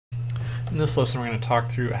In this lesson we're going to talk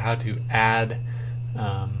through how to add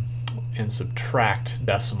and subtract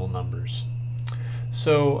decimal numbers.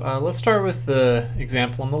 So let's start with the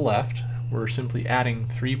example on the left. We're simply adding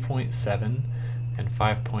 3.7 and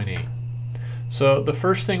 5.8. So the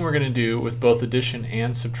first thing we're going to do with both addition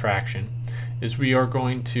and subtraction is we are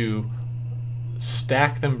going to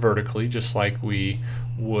stack them vertically just like we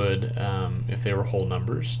would if they were whole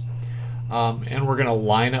numbers. And we're going to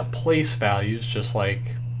line up place values just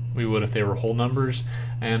like we would if they were whole numbers,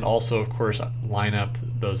 and also of course line up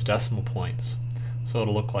those decimal points. So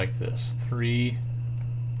it'll look like this: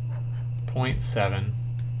 3.7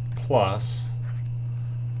 plus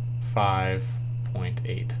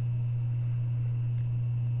 5.8.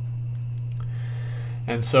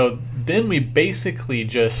 And so then we basically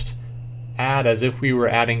just add as if we were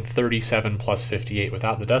adding 37 plus 58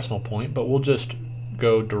 without the decimal point, but we'll just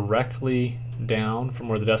go directly down from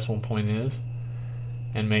where the decimal point is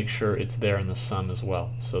and make sure it's there in the sum as well.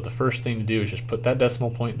 So the first thing to do is just put that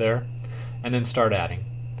decimal point there and then start adding.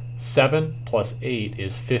 7 plus 8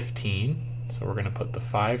 is 15, so we're going to put the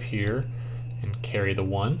 5 here and carry the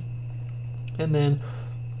 1. And then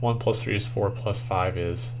 1 plus 3 is 4 plus 5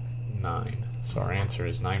 is 9. So our answer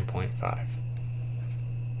is 9.5.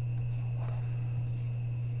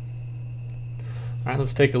 Alright,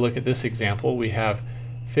 let's take a look at this example. We have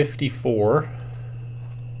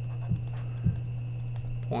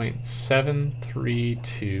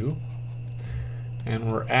 54.732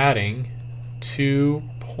 and we're adding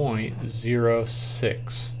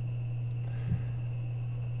 2.06.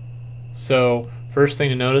 So first thing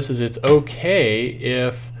to notice is it's okay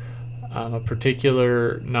if a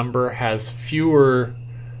particular number has fewer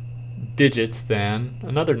digits than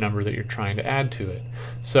another number that you're trying to add to it.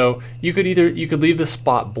 So you could leave the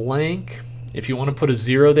spot blank. If you want to put a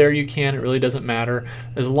 0 there, you can. It really doesn't matter.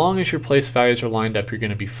 As long as your place values are lined up, you're going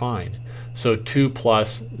to be fine. So 2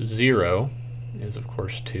 plus 0 is of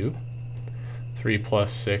course 2. 3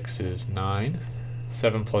 plus 6 is 9.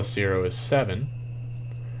 7 plus 0 is 7.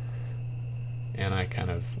 And I kind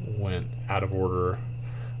of went out of order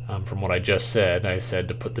from what I just said. I said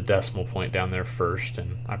to put the decimal point down there first,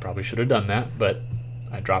 and I probably should have done that, but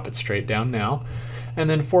I drop it straight down now. And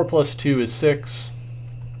then 4 plus 2 is 6,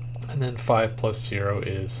 and then 5 plus 0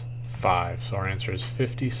 is 5. So our answer is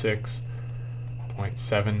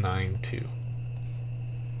 56.792.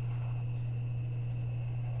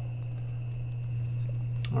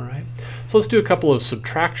 Alright, so let's do a couple of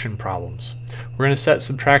subtraction problems. We're going to set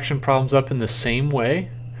subtraction problems up in the same way.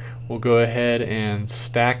 We'll go ahead and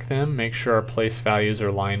stack them, make sure our place values are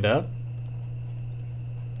lined up.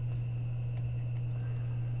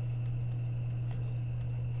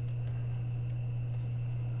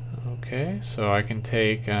 Okay, so I can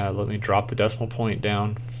take, let me drop the decimal point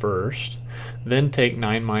down first, then take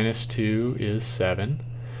 9 minus 2 is 7.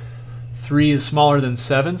 3 is smaller than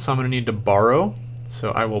 7, so I'm going to need to borrow.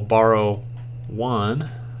 So I will borrow 1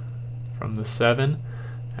 from the 7,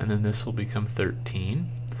 and then this will become 13.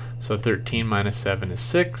 So 13 minus 7 is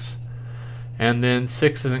 6. And then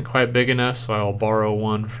 6 isn't quite big enough, so I will borrow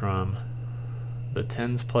 1 from the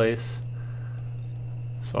tens place.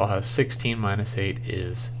 So I'll have 16 minus 8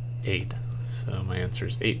 is 8. So my answer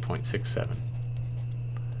is 8.67.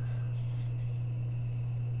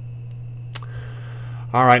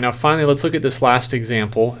 Alright, now finally let's look at this last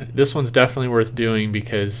example. This one's definitely worth doing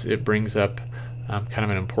because it brings up kind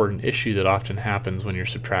of an important issue that often happens when you're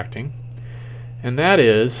subtracting. And that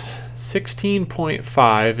is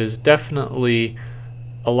 16.5 is definitely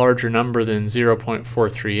a larger number than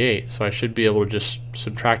 0.438, so I should be able to just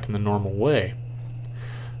subtract in the normal way.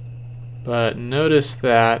 But notice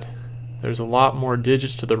that there's a lot more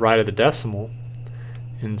digits to the right of the decimal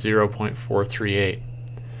in 0.438.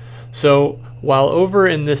 So while over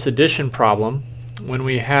in this addition problem, when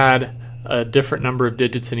we had a different number of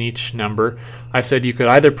digits in each number, I said you could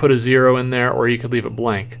either put a 0 in there or you could leave it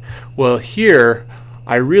blank. Well, here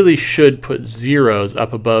I really should put zeros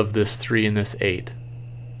up above this 3 and this 8,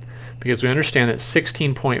 because we understand that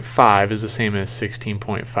 16.5 is the same as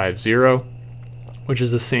 16.50, which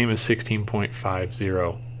is the same as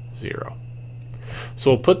 16.500.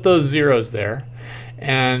 So we'll put those zeros there,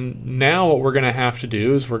 and now what we're going to have to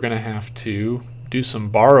do is we're going to have to do some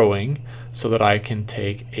borrowing so that I can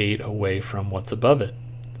take 8 away from what's above it.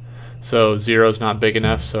 So 0 is not big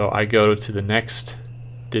enough, so I go to the next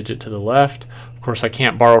digit to the left. Of course I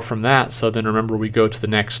can't borrow from that, so then remember we go to the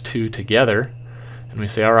next 2 together and we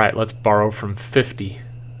say, alright, let's borrow from 50.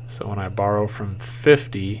 So when I borrow from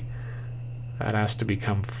 50, that has to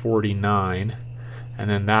become 49, and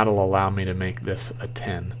then that'll allow me to make this a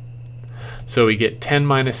 10. So we get 10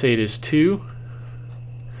 minus 8 is 2.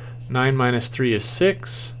 9 minus 3 is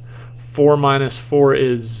 6. 4 minus 4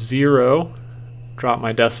 is 0. Drop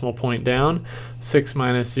my decimal point down. 6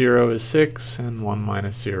 minus 0 is 6, and 1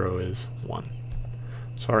 minus 0 is 1.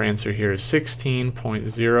 So our answer here is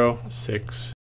 16.06.